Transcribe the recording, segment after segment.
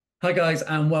Hi guys,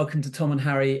 and welcome to Tom and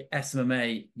Harry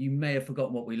SMMA. You may have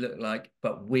forgotten what we look like,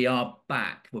 but we are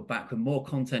back. We're back with more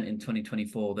content in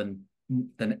 2024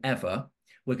 than ever.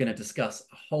 We're going to discuss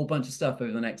a whole bunch of stuff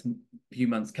over the next few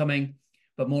months coming.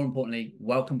 But more importantly,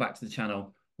 welcome back to the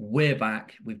channel. We're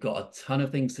back. We've got a ton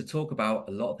of things to talk about,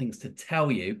 a lot of things to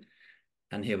tell you,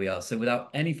 and here we are. So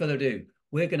without any further ado,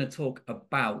 we're going to talk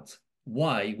about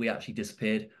why we actually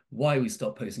disappeared, why we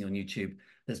stopped posting on YouTube.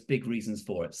 There's big reasons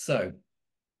for it. So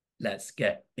let's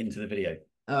get into the video.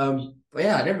 But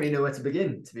yeah, I don't really know where to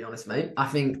begin, to be honest, mate. I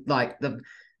think like the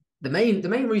main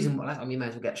reason, well, I mean, may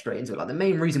as well get straight into it. Like the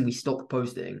main reason we stopped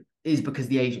posting is because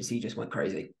the agency just went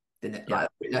crazy, didn't it? Yeah.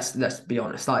 Like let's be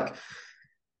honest. Like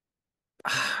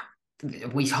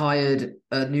we hired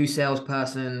a new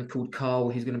salesperson called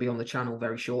Carl, who's going to be on the channel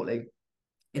very shortly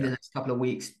in the Yeah. next couple of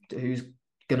weeks, who's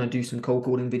going to do some cold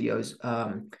calling videos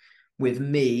with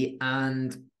me,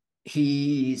 and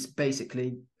he's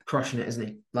basically crushing it, isn't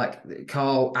he? Like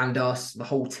Carl and us, the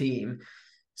whole team,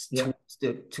 Yeah.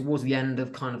 towards the end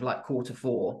of kind of like quarter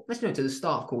four. Let's know to the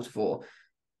start of quarter four.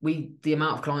 The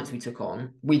amount of clients we took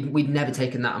on, we'd never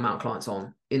taken that amount of clients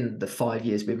on in the 5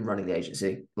 years we've been running the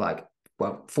agency. Like,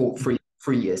 well,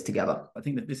 three years together. I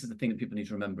think that this is the thing that people need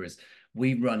to remember is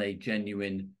we run a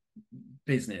genuine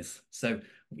business. So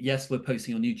yes, we're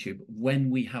posting on YouTube when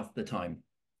we have the time.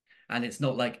 And it's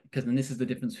not like, because then this is the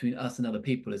difference between us and other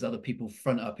people, is other people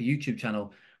front up a YouTube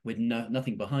channel with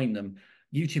nothing behind them.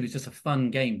 YouTube is just a fun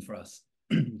game for us,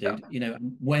 Yeah.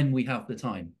 dude. When we have the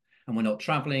time and we're not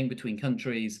traveling between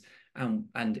countries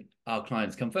and our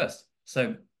clients come first.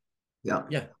 So Yeah.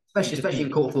 yeah, we just Especially in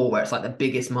quarter four, where it's like the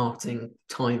biggest marketing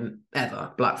time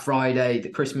ever. Black Friday, the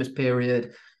Christmas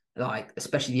period, like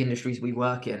especially the industries we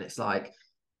work in, it's like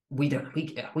we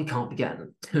can't be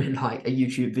getting doing like a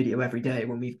YouTube video every day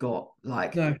when we've got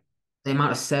like no. the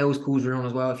amount of sales calls we're on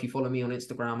as well. If you follow me on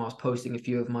Instagram, I was posting a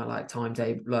few of my like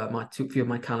timetable, few of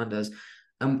my calendars.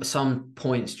 And some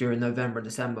points during November and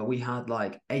December, we had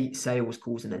like 8 sales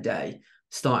calls in a day,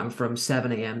 starting from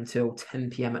 7 a.m. till 10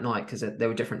 p.m. at night because there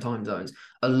were different time zones,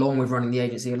 along with running the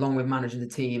agency, along with managing the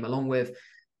team, along with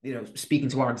speaking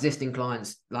to our existing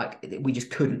clients. Like we just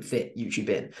couldn't fit YouTube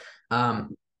in.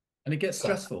 And it gets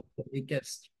Yeah, stressful.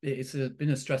 Been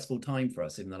a stressful time for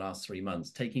us in the last 3 months.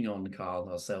 Taking on Carl,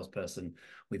 our salesperson,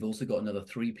 we've also got another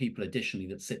three people additionally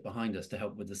that sit behind us to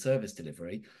help with the service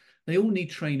delivery. They all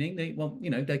need training.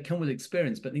 They come with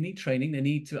experience, but they need training. They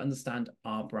need to understand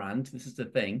our brand. This is the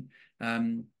thing.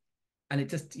 And it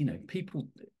just, people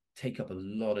take up a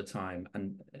lot of time,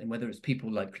 and whether it's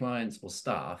people like clients or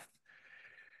staff,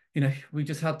 we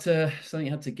just something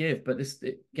had to give. But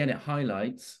again, it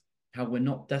highlights how we're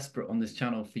not desperate on this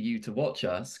channel for you to watch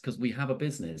us because we have a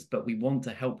business, but we want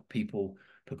to help people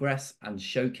progress and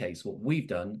showcase what we've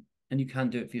done. And you can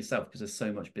do it for yourself because there's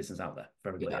so much business out there for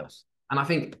everybody yeah. else. And I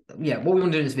think, yeah, what we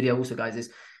want to do in this video also, guys,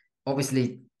 is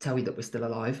obviously tell you that we're still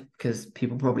alive because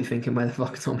people probably thinking where the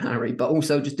fuck is Tom and Harry, but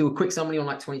also just do a quick summary on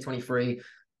like 2023,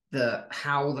 the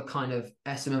how the kind of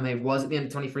SMMA was at the end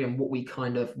of 23 and what we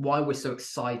kind of why we're so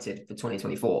excited for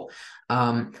 2024.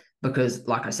 Because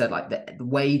like I said, like the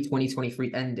way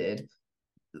 2023 ended,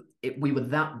 we were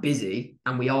that busy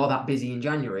and we are that busy in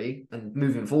January and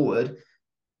moving forward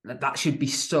that should be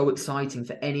so exciting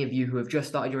for any of you who have just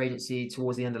started your agency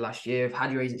towards the end of last year, have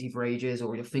had your agency for ages,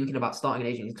 or you're thinking about starting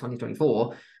an agency in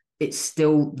 2024. It's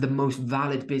still the most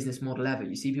valid business model ever.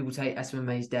 You see people say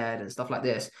SMMA is dead and stuff like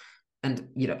this. And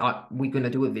we're going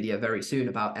to do a video very soon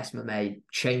about SMMA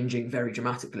changing very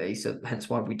dramatically. So hence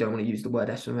why we don't want to use the word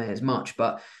SMMA as much.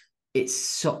 But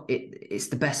it's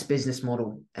the best business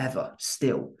model ever,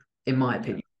 still, in my Yeah.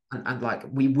 opinion. And like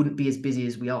we wouldn't be as busy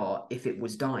as we are if it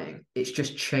was dying. It's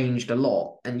just changed a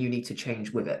lot, and you need to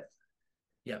change with it.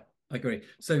 Yeah, I agree.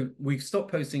 So we've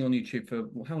stopped posting on YouTube for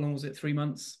how long was it? 3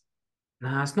 months?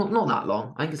 Nah, it's not that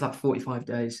long. I think it's like 45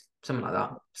 days, something like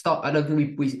that. Start. I don't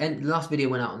think the last video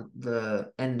went out on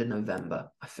the end of November,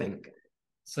 I think.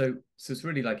 So it's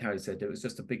really like Harry said, there was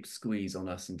just a big squeeze on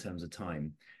us in terms of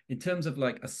time. In terms of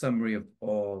like a summary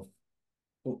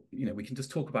we can just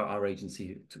talk about our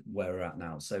agency to where we're at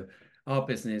now. So our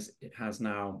business,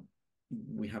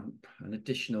 we have an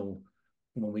additional,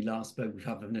 when we last spoke, we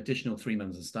have an additional 3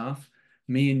 members of staff.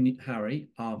 Me and Harry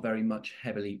are very much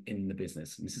heavily in the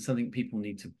business. And this is something people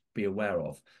need to be aware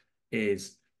of,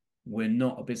 is we're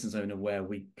not a business owner where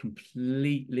we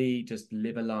completely just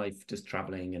live a life just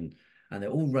traveling and it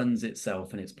all runs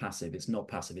itself and it's passive. It's not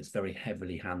passive. It's very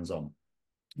heavily hands-on.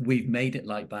 We've made it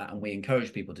like that, and we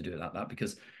encourage people to do it like that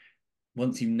because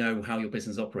once you know how your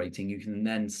business is operating, you can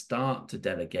then start to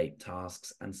delegate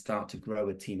tasks and start to grow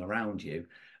a team around you.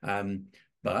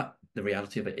 But the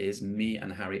reality of it is me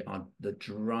and Harry are the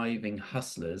driving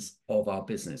hustlers of our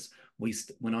business.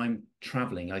 When I'm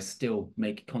traveling, I still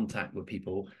make contact with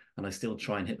people and I still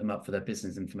try and hit them up for their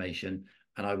business information,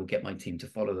 and I will get my team to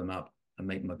follow them up and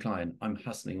make them a client. I'm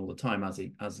hustling all the time,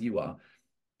 as you are.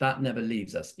 That never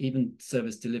leaves us. Even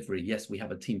service delivery, yes, we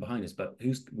have a team behind us, but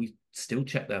we still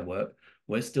check their work.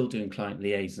 We're still doing client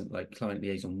liaison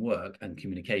work and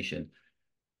communication.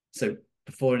 So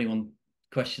before anyone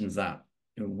questions that,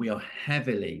 we are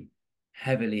heavily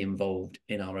involved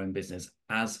in our own business,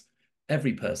 as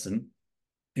every person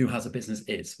who has a business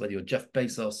is. Whether you're Jeff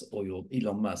Bezos or you're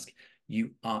Elon Musk,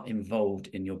 you are involved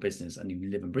in your business and you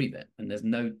live and breathe it. And there's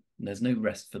no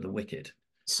rest for the wicked.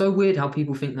 So weird how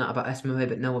people think that about SMMA,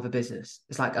 but no other business.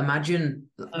 It's like Oh, imagine,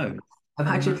 like,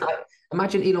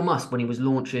 imagine Elon Musk when he was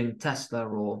launching Tesla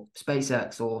or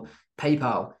SpaceX or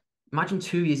PayPal. Imagine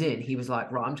 2 years in, he was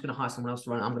like, right, I'm just going to hire someone else to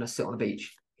run it. I'm going to sit on a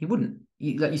beach. He wouldn't.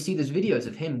 You see, there's videos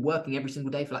of him working every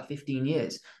single day for like 15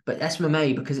 years. But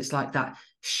SMMA, because it's like that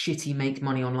shitty make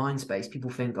money online space, people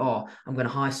think, oh, I'm going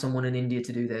to hire someone in India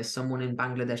to do this, someone in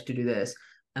Bangladesh to do this,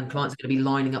 and clients are going to be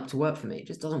lining up to work for me. It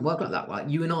just doesn't work like that. Like,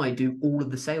 you and I do all of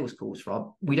the sales calls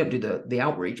for we don't do the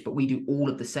outreach, but we do all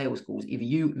of the sales calls, either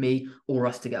you, me, or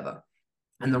us together.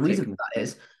 And the reason for that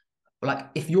is, like,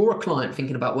 if you're a client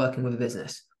thinking about working with a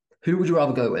business, who would you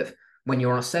rather go with when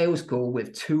you're on a sales call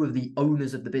with two of the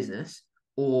owners of the business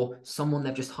or someone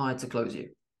they've just hired to close you?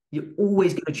 You're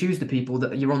always going to choose the people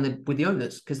that you're with the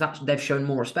owners, because they've shown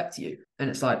more respect to you. And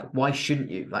it's like, why shouldn't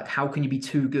you? Like, how can you be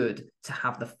too good to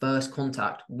have the first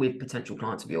contact with potential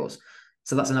clients of yours?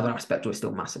 So that's another aspect we're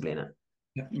still massively in it.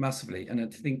 Yeah, massively. And I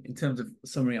think in terms of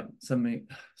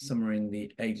summarizing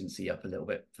the agency up a little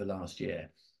bit for last year,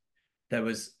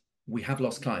 we have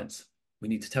lost clients. We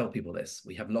need to tell people this.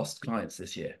 We have lost clients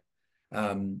this year,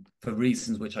 for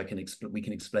reasons which we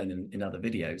can explain in other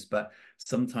videos. But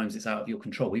sometimes it's out of your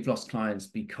control. We've lost clients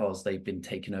because they've been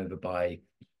taken over by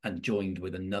and joined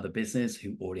with another business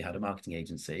who already had a marketing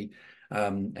agency,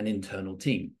 an internal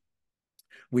team.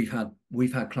 We've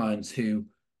had clients who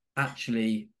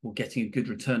actually were getting a good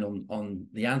return on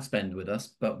the ad spend with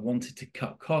us, but wanted to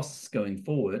cut costs going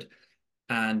forward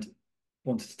and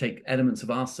wanted to take elements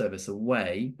of our service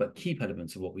away, but keep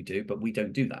elements of what we do. But we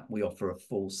don't do that. We offer a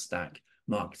full stack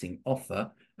marketing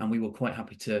offer, and we were quite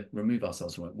happy to remove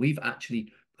ourselves from it. We've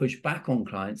actually pushed back on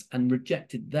clients and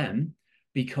rejected them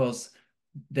because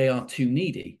they are too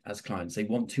needy as clients. They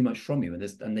want too much from you,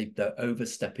 and they're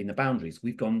overstepping the boundaries.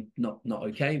 We've gone, not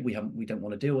okay. We don't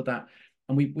want to deal with that.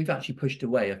 And we've actually pushed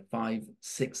away a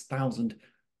 5,000-6,000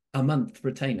 a month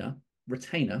retainer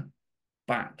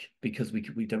back because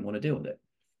we don't want to deal with it.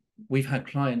 We've had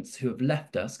clients who have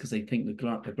left us because they think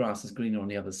the grass is greener on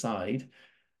the other side,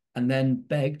 and then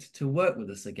begged to work with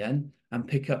us again and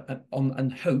pick up on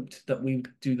and hoped that we would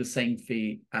do the same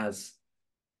fee as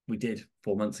we did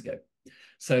 4 months ago.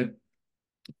 So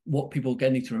what people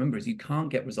again need to remember is you can't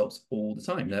get results all the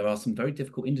time. There are some very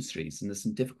difficult industries, and there's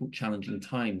some difficult, challenging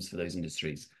times for those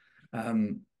industries.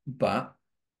 But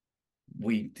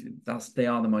they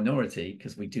are the minority,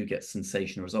 because we do get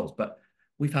sensational results. But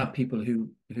we've had people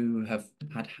who have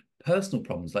had personal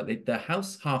problems, like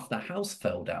half their house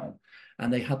fell down,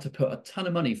 and they had to put a ton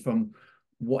of money from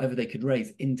whatever they could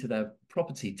raise into their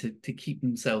property to keep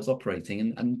themselves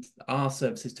operating, and our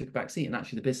services took a back seat, and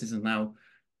actually the business is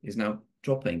now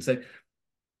dropping. So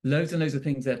loads and loads of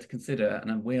things there to consider,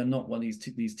 and we are not one of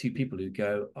these two people who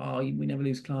go, oh, we never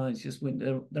lose clients, just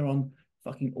they're on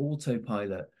fucking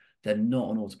autopilot. They're not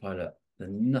on autopilot.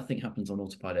 Then nothing happens on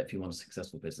autopilot if you want a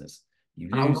successful business. You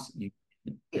lose.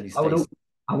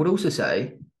 I would also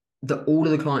say that all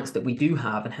of the clients that we do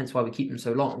have, and hence why we keep them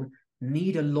so long,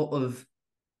 need a lot of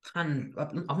I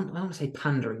don't want to say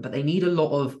pandering, but they need a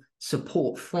lot of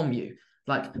support from you.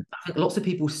 Like, I think lots of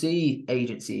people see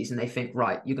agencies and they think,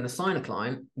 right, you're going to sign a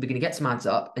client, we're going to get some ads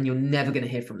up, and you're never going to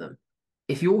hear from them.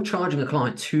 If you're charging a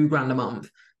client $2,000 a month,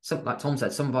 like Tom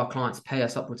said, some of our clients pay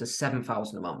us upwards of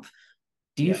 7,000 a month.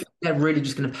 Do you think they're really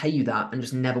just going to pay you that and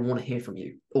just never want to hear from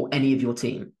you or any of your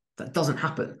team? That doesn't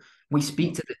happen. We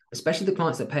speak to them, especially the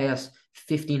clients that pay us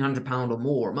 £1,500 or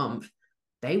more a month.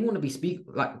 They want to be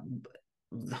like,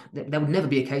 there would never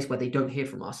be a case where they don't hear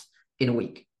from us in a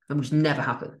week. That would just never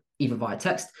happen, either via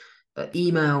text,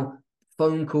 email,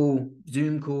 phone call,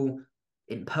 Zoom call,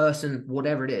 in person,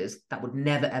 whatever it is. That would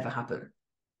never, ever happen.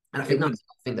 And I think that's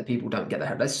something that people don't get their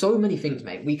head. There's so many things,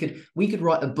 mate. We could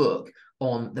write a book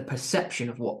on the perception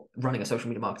of what running a social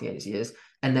media marketing agency is.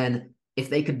 And then if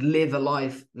they could live a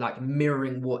life like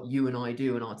mirroring what you and I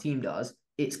do and our team does,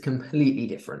 it's completely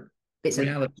different. It's an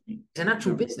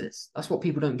actual business. That's what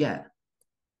people don't get.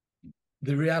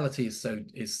 The reality is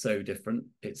so different.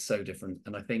 It's so different.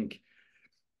 And I think,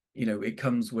 it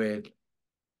comes with,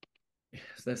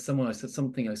 there's someone, I said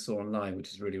something I saw online,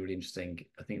 which is really, really interesting.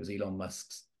 I think it was Elon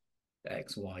Musk's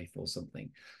ex-wife or something.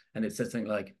 And it said something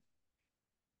like,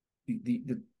 the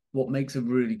what makes a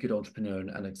really good entrepreneur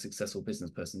and a successful business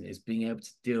person is being able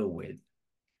to deal with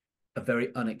a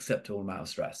very unacceptable amount of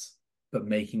stress, but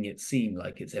making it seem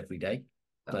like it's every day.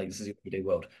 Like this is the everyday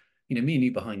world. Me and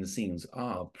you behind the scenes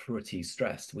are pretty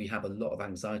stressed. We have a lot of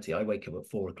anxiety. I wake up at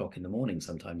 4 o'clock in the morning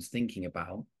sometimes thinking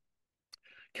about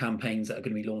campaigns that are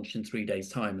going to be launched in 3 days'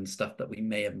 time and stuff that we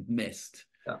may have missed,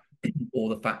 Yeah. or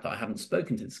the fact that I haven't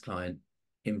spoken to this client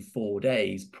in 4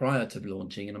 days prior to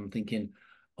launching, and I'm thinking,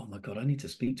 oh my god, I need to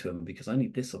speak to them because I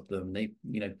need this of them. They,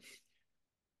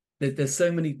 there's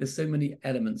so many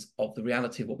elements of the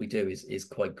reality of what we do is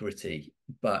quite gritty,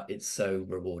 but it's so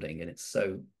rewarding, and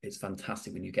it's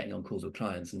fantastic when you're getting on calls with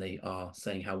clients and they are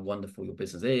saying how wonderful your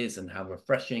business is and how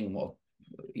refreshing, what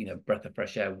breath of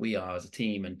fresh air we are as a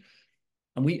team.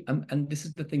 And this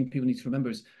is the thing people need to remember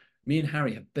is me and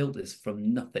Harry have built this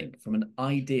from nothing, from an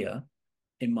idea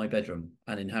in my bedroom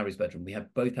and in Harry's bedroom. We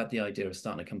have both had the idea of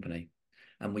starting a company,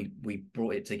 and we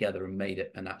brought it together and made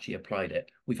it and actually applied it.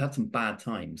 We've had some bad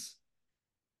times.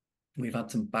 We've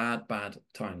had some bad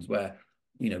times where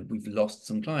we've lost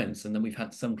some clients, and then we've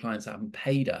had some clients that haven't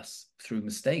paid us through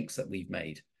mistakes that we've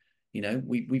made.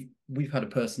 We've had a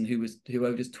person who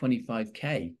owed us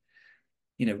 25K,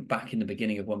 back in the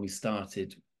beginning of when we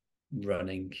started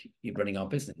running our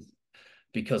business,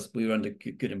 because we were under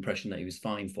good impression that he was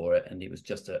fine for it, and it was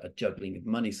just a juggling of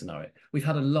money scenario. We've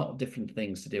had a lot of different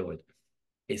things to deal with.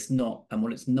 It's not, and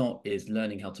what it's not is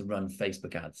learning how to run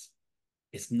Facebook ads.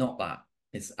 It's not that.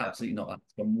 It's absolutely not that.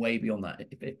 It's gone way beyond that.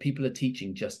 If people are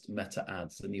teaching just meta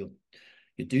ads, then you're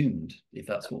doomed if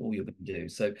that's what all you're going to do.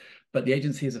 So, but the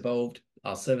agency has evolved.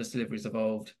 Our service delivery has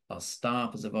evolved. Our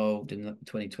staff has evolved in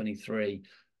 2023.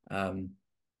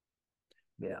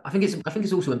 Yeah, I think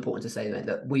it's also important to say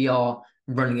that we are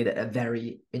running it at a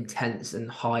very intense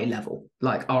and high level.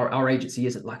 Like our agency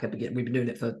isn't like a beginning. We've been doing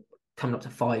it for coming up to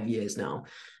 5 years now.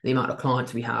 The amount of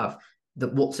clients we have,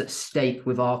 that what's at stake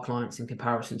with our clients in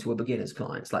comparison to a beginner's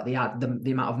clients, like the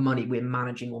amount of money we're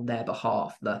managing on their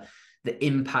behalf, the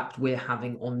impact we're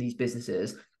having on these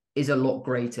businesses is a lot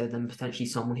greater than potentially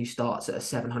someone who starts at a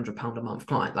 £700 a month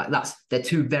client. Like they're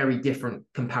two very different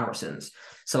comparisons.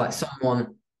 So like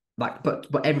someone like, but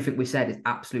everything we said is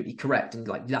absolutely correct, and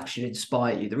like that should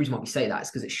inspire you. The reason why we say that is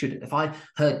because it shouldn't. If I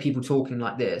heard people talking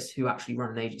like this who actually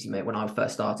run an agency, mate, when I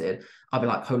first started, I'd be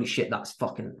like, holy shit, that's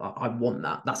fucking, I want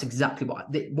that. That's exactly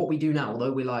what we do now.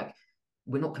 Although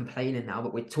we're not complaining now,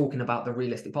 but we're talking about the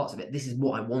realistic parts of it. This is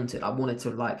what I wanted. I wanted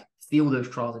to like feel those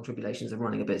trials and tribulations of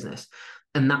running a business.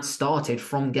 And that started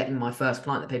from getting my first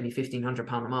client that paid me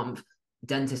 £1,500 a month,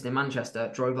 dentist in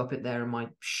Manchester, drove up it there in my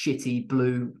shitty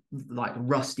blue, like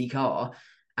rusty car.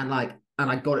 And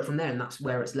I got it from there. And that's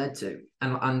where it's led to.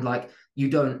 And like, you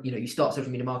start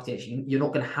social media marketing, you're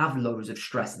not going to have loads of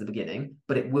stress at the beginning,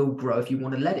 but it will grow if you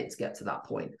want to let it get to that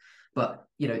point. But,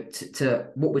 to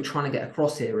what we're trying to get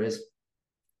across here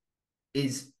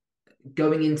is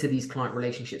going into these client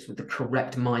relationships with the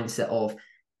correct mindset of,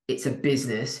 it's a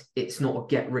business. It's not a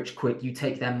get rich quick. You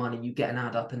take their money, you get an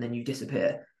ad up, and then you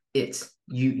disappear. It's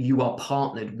you are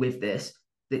partnered with this.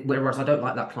 Whereas I don't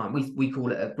like that client. We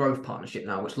call it a growth partnership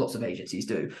now, which lots of agencies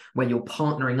do, where you're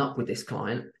partnering up with this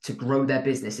client to grow their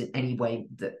business in any way,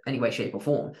 shape, or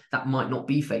form. That might not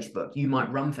be Facebook. You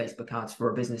might run Facebook ads for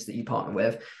a business that you partner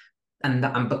with,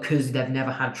 and because they've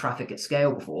never had traffic at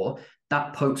scale before,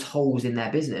 that pokes holes in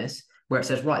their business where it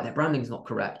says, right, their branding's not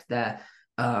correct, their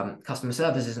customer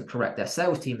service isn't correct, their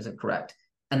sales team isn't correct.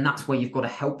 And that's where you've got to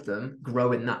help them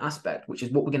grow in that aspect, which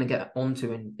is what we're going to get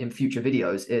onto in future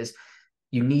videos. Is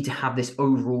you need to have this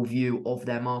overall view of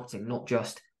their marketing, not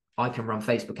just, I can run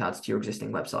Facebook ads to your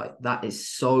existing website. That is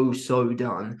so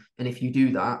done. And if you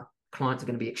do that, clients are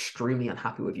going to be extremely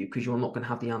unhappy with you because you're not going to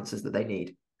have the answers that they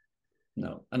need.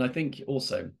 No. And I think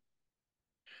also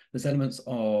there's elements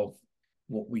of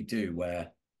what we do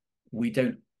where we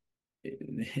don't,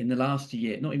 in the last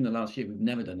year, not even the last year, we've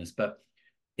never done this, but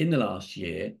in the last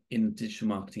year in the digital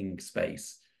marketing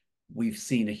space, we've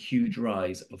seen a huge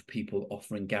rise of people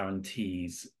offering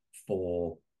guarantees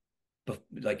for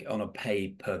like on a pay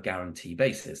per guarantee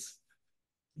basis.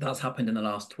 That's happened in the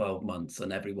last 12 months,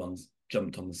 and everyone's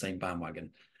jumped on the same bandwagon.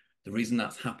 The reason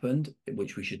that's happened,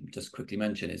 which we should just quickly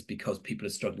mention, is because people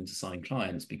are struggling to sign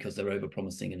clients because they're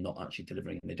over-promising and not actually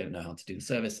delivering, and they don't know how to do the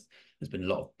service. There's been a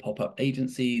lot of pop-up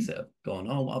agencies that have gone,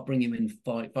 oh, I'll bring you in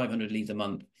 500 leads a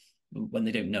month, when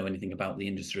they don't know anything about the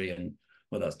industry and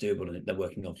whether that's doable, and they're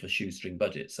working off a shoestring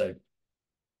budget. So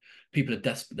people are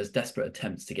desperate. There's desperate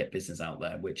attempts to get business out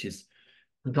there, which is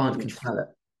The clients can which smell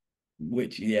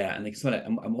it. yeah, and they can smell it.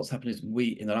 And what's happened is we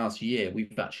in the last year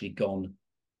we've actually gone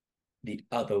the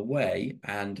other way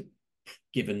and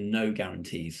given no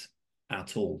guarantees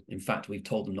at all. In fact, we've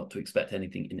told them not to expect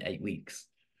anything in 8 weeks.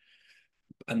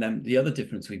 And then the other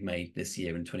difference we've made this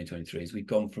year in 2023 is we've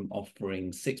gone from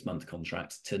offering 6-month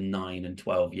contracts to 9 and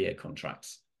 12-year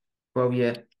contracts.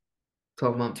 12-year,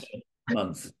 12 months.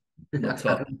 Months, not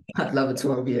 12. I'd love a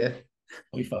 12-year.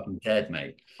 We fucking dead,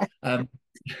 mate. Um,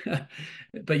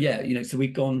 but yeah, so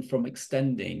we've gone from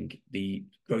extending the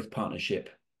growth partnership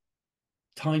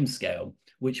timescale,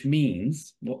 which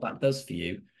means what that does for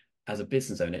you as a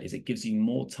business owner is it gives you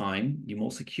more time, you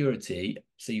more security,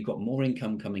 so you've got more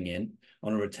income coming in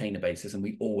on a retainer basis. And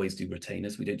we always do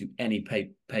retainers. We don't do any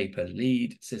pay per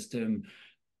lead system,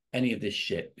 any of this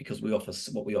shit, because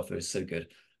what we offer is so good.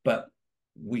 But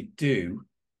we do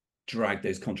drag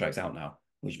those contracts out now,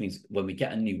 which means when we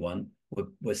get a new one,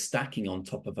 we're stacking on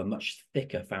top of a much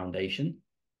thicker foundation.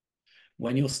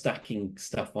 When you're stacking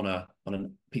stuff on a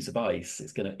piece of ice,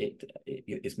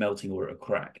 it's melting or a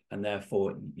crack, and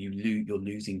therefore you're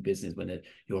losing business when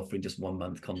you're offering just 1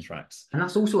 month contracts. And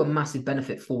that's also a massive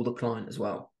benefit for the client as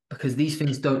well, because these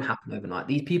things don't happen overnight.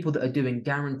 These people that are doing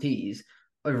guarantees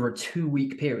over a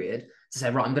 2-week period to say,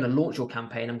 right, I'm going to launch your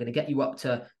campaign, I'm going to get you up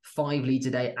to 5 leads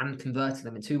a day and converting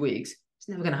them in 2 weeks. It's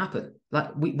never going to happen.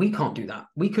 Like we can't do that.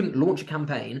 We couldn't launch a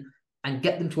campaign and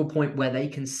get them to a point where they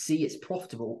can see it's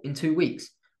profitable in 2 weeks.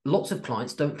 Lots of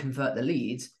clients don't convert the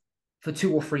leads for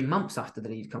 2 or 3 months after the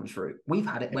lead comes through. We've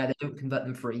had it where they don't convert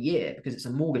them for a year because it's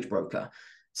a mortgage broker.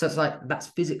 So it's like, that's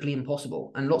physically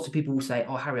impossible. And lots of people will say,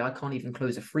 oh, Harry, I can't even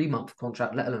close a 3-month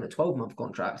contract, let alone a 12-month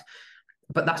contract.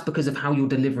 But that's because of how you're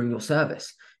delivering your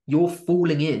service. You're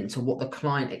falling into what the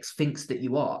client thinks that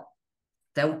you are.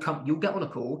 You'll get on a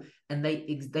call and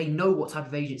they know what type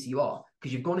of agency you are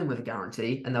because you've gone in with a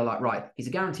guarantee and they're like, right, he's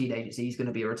a guaranteed agency. He's going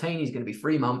to be a retainer. He's going to be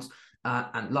 3 months.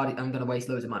 And I'm going to waste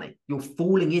loads of money. You're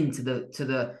falling into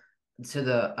the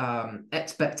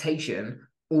expectation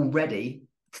already.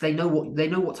 They know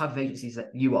what type of agencies that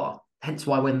you are. Hence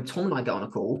why when Tom and I get on a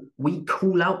call, we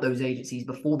call out those agencies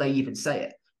before they even say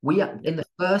it. In the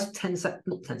first 10 seconds,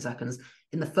 not 10 seconds,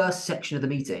 in the first section of the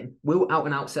meeting, we'll out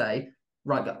and out say,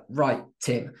 right,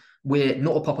 Tim, we're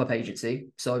not a pop-up agency,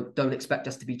 so don't expect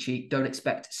us to be cheap. Don't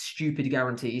expect stupid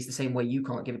guarantees the same way you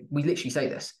can't give it. We literally say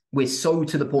this. We're so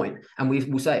to the point, and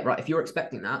we'll say, right, if you're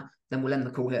expecting that, then we'll end the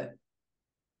call here.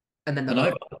 And then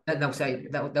they'll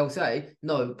say,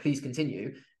 no, please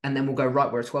continue. And then we'll go,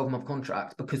 right, we're a 12-month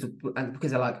contract because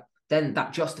they're like, then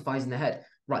that justifies in their head,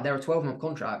 right, they're a 12-month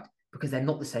contract because they're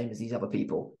not the same as these other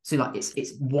people. So like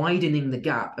it's widening the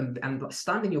gap and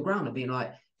standing your ground and being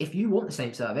like, if you want the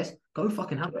same service, go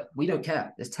fucking have it. We don't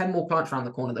care. There's 10 more clients around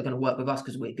the corner that are going to work with us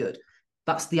because we're good.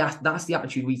 That's the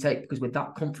attitude we take because we're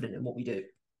that confident in what we do.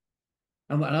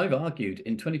 And I've argued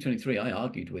in 2023. I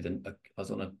argued with I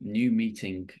was on a new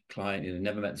meeting client.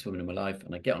 Never met this woman in my life,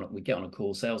 and we get on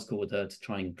a sales call with her to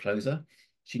try and close her.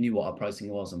 She knew what our pricing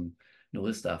was and all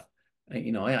this stuff.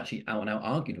 And, I actually out and out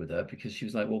argued with her because she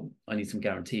was like, "Well, I need some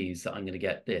guarantees that I'm going to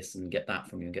get this and get that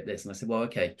from you and get this." And I said, "Well,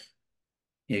 okay,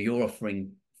 you're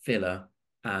offering filler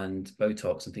and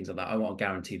Botox and things like that. I want a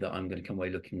guarantee that I'm going to come away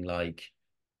looking like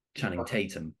Channing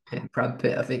Tatum." Brad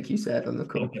Pitt, I think you said on the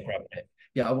call. Brad Pitt.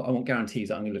 Yeah, I want guarantees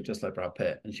that I'm going to look just like Brad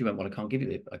Pitt. And she went, "Well, I can't give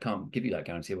you that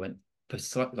guarantee." I went,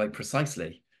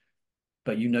 precisely,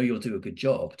 but you'll do a good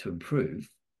job to improve.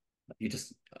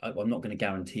 I'm not going to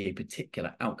guarantee a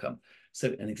particular outcome.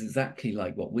 So, and it's exactly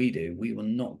like what we do. We will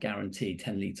not guarantee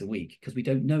 10 leads a week because we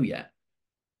don't know yet.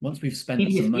 Once we've spent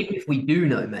even if we do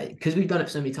know, mate, because we've done it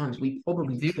so many times, we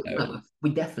probably do know.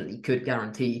 We definitely could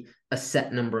guarantee a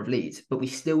set number of leads, but we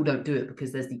still don't do it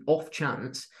because there's the off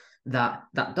chance that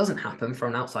doesn't happen for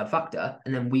an outside factor,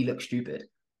 and then we look stupid.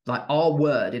 Like our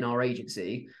word in our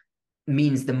agency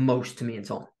means the most to me and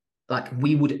Tom. Like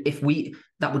we would, if we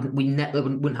that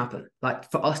wouldn't happen. Like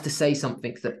for us to say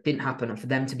something that didn't happen and for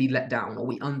them to be let down or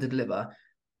we underdeliver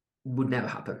would never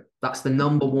happen. That's the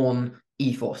number one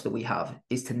ethos that we have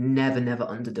is to never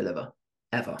underdeliver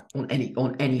ever on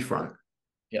any front.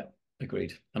 Yeah,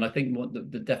 agreed. And I think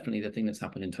definitely the thing that's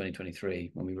happened in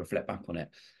 2023 when we reflect back on it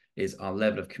is our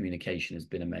level of communication has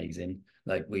been amazing.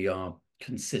 Like we are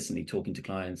consistently talking to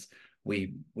clients.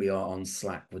 We are on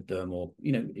Slack with them, or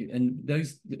and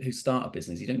those who start a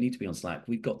business, you don't need to be on Slack.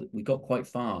 We've got quite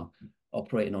far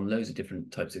operating on loads of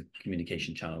different types of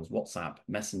communication channels: WhatsApp,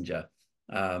 Messenger,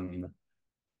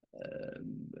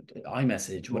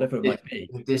 iMessage, whatever it might be,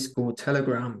 Discord,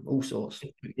 Telegram, all sorts.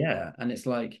 Yeah, and it's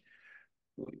like,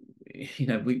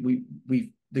 we've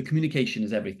the communication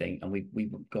is everything, and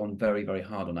we've gone very, very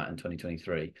hard on that in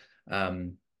 2023.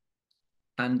 And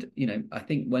I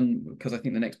think because I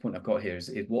think the next point I've got here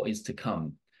is what is to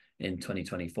come in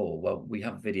 2024. Well, we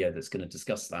have a video that's going to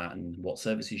discuss that and what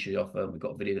services you should offer. We've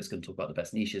got a video that's going to talk about the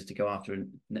best niches to go after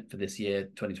for this year,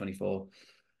 2024.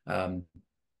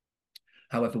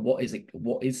 However, what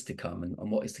is to come,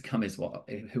 and what is to come is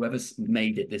whoever's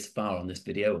made it this far on this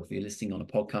video, or if you're listening on a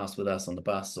podcast with us on the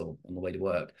bus or on the way to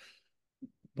work,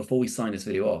 before we sign this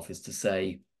video off, is to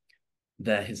say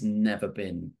there has never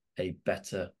been a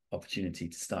better opportunity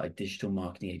to start a digital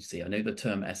marketing agency. I know the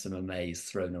term SMMA is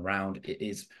thrown around. It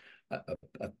is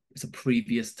it's a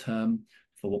previous term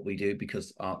for what we do,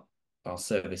 because our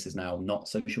service is now not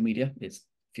social media. It's a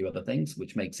few other things,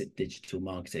 which makes it digital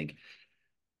marketing.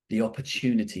 The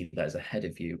opportunity that is ahead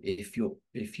of you, if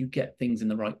you get things in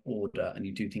the right order and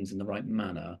you do things in the right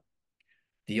manner,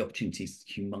 the opportunity is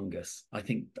humongous. I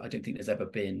don't think there's ever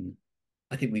been.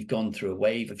 I think we've gone through a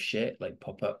wave of shit like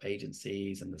pop-up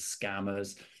agencies and the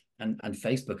scammers, and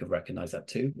Facebook have recognized that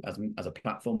too. As a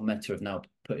platform, Meta have now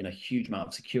put in a huge amount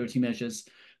of security measures.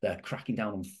 They're cracking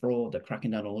down on fraud. They're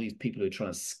cracking down on all these people who are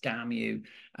trying to scam you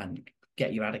and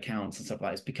get your ad accounts and stuff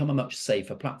like that. It's become a much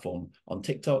safer platform on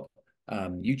TikTok,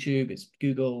 YouTube, it's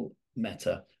Google,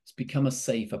 Meta. It's become a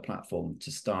safer platform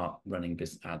to start running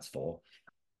business ads for.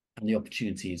 And the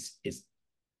opportunity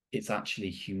it's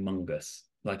actually humongous.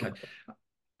 Like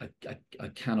I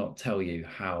cannot tell you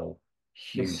how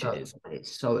huge it is.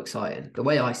 It's so exciting. The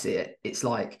way I see it, it's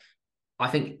like, I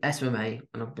think SMMA,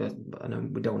 and I know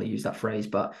we don't want to use that phrase,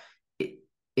 but in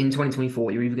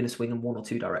 2024, you're either going to swing in one or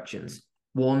two directions.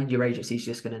 One, your agency is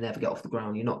just going to never get off the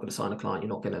ground. You're not going to sign a client.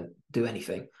 You're not going to do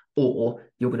anything. Or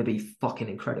you're going to be fucking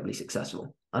incredibly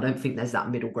successful. I don't think there's that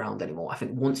middle ground anymore. I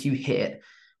think once you get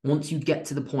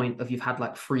to the point of you've had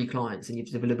like 3 clients and you've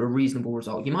delivered a reasonable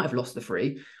result, you might have lost the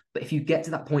 3, but if you get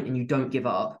to that point and you don't give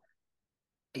up,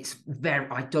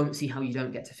 I don't see how you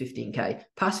don't get to 15K.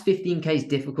 Past 15K is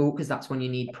difficult because that's when you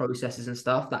need processes and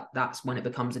stuff. That's when it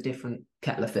becomes a different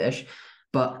kettle of fish.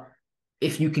 But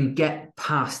if you can get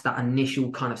past that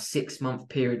initial kind of 6-month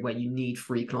period where you need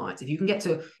 3 clients, if you can get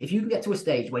to a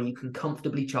stage where you can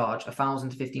comfortably charge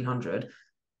 1,000 to 1,500,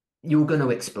 you're going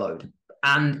to explode.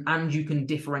 And you can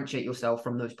differentiate yourself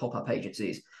from those pop-up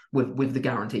agencies with the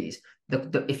guarantees.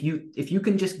 If you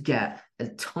can just get a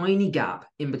tiny gap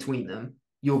in between them,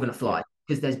 you're going to fly.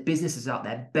 Because there's businesses out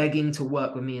there begging to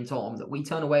work with me and Tom that we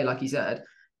turn away, like you said,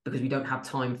 because we don't have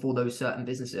time for those certain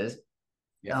businesses.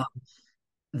 Yeah.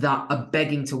 That are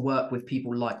begging to work with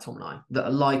people like Tom and I, that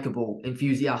are likable,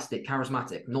 enthusiastic,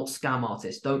 charismatic, not scam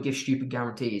artists, don't give stupid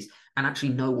guarantees, and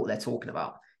actually know what they're talking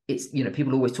about. It's,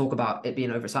 people always talk about it being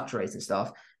oversaturated and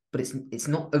stuff, but it's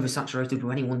not oversaturated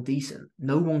with anyone decent.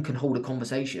 No one can hold a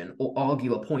conversation or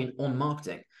argue a point on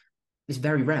marketing. It's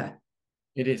very rare.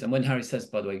 It is. And when Harry says,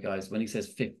 by the way, guys, when he says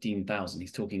 15,000,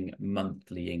 he's talking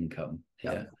monthly income.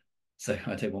 Yeah. So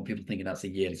I don't want people thinking that's a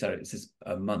yearly salary. It's just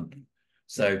a month.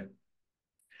 So,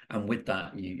 and with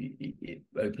that, it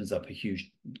opens up a huge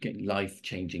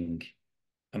life-changing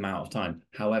amount of time.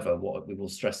 However, what we will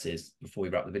stress is, before we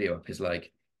wrap the video up, is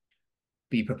like,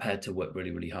 be prepared to work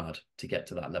really, really hard to get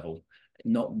to that level.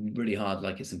 Not really hard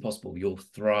like it's impossible. You'll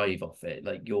thrive off it.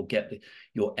 Like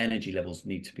your energy levels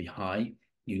need to be high.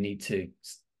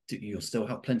 You'll still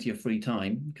have plenty of free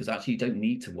time, because actually you don't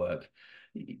need to work.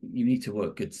 You need to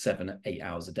work good 7-8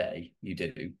 hours a day. You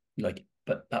do,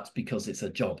 but that's because it's a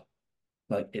job.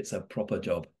 Like, it's a proper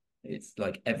job. It's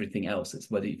like everything else. It's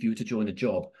whether if you were to join a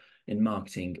job in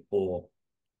marketing or,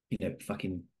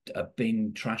 fucking a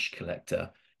bin trash collector,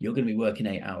 you're going to be working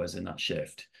 8 hours in that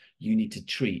shift. You need to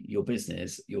treat your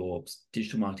business, your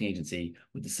digital marketing agency,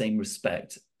 with the same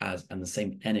respect and the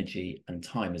same energy and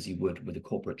time as you would with a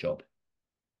corporate job.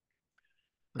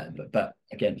 But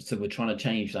again, so we're trying to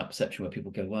change that perception where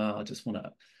people go, well, I just want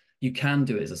to. You can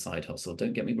do it as a side hustle.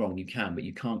 Don't get me wrong, you can, but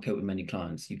you can't cope with many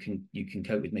clients. You can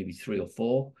cope with maybe 3 or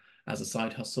 4 as a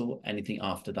side hustle. Anything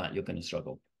after that, you're going to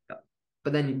struggle.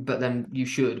 But then you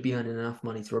should be earning enough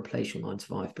money to replace your 9 to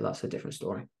 5. But that's a different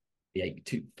story.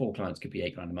 4 clients could be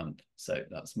 8 grand a month. So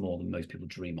that's more than most people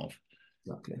dream of.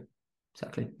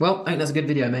 Exactly. Well, I think that's a good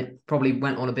video, mate. Probably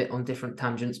went on a bit on different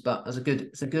tangents, but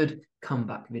it's a good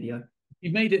comeback video.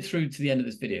 You've made it through to the end of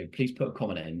this video. Please put a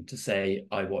comment in to say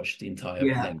I watched the entire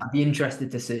thing. I'd be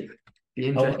interested to see.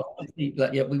 We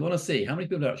want to see how many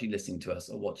people are actually listening to us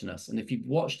or watching us. And if you've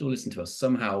watched or listened to us,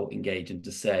 somehow engage and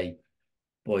to say,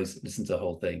 boys, listen to the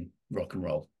whole thing. Rock and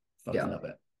roll. Fucking love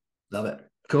it. Love it.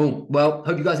 Cool. Well,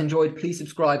 hope you guys enjoyed. Please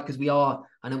subscribe, because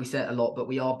I know we say it a lot, but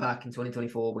we are back in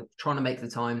 2024. We're trying to make the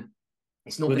time.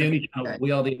 It's not.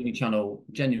 We are the only channel,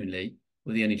 genuinely,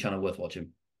 we're the only channel worth watching,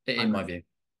 I in agree. my view.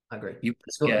 I agree. You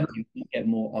So, get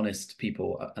more honest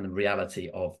people and the reality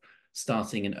of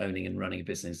starting and owning and running a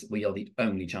business. We are the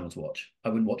only channel to watch. I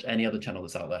wouldn't watch any other channel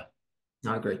that's out there.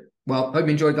 I agree. Well, hope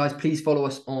you enjoyed, guys. Please follow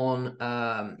us on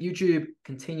YouTube.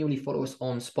 Continually follow us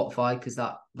on Spotify, because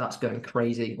that's going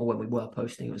crazy. Or when we were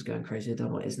posting, it was going crazy. I don't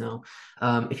know what it is now.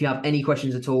 If you have any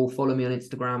questions at all, follow me on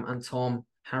Instagram and Tom,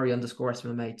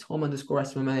 Harry_SMMA,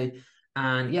 Tom_SMMA.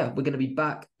 And yeah, we're going to be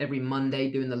back every Monday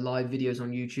doing the live videos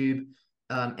on YouTube.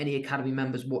 Any Academy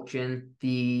members watching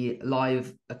the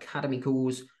live Academy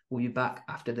calls will be back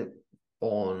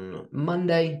on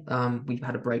Monday. We've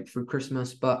had a break through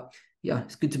Christmas, but yeah,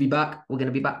 it's good to be back. We're going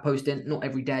to be back posting, not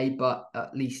every day, but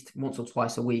at least once or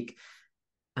twice a week.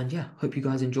 And yeah, hope you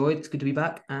guys enjoyed. It's good to be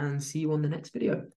back, and see you on the next video.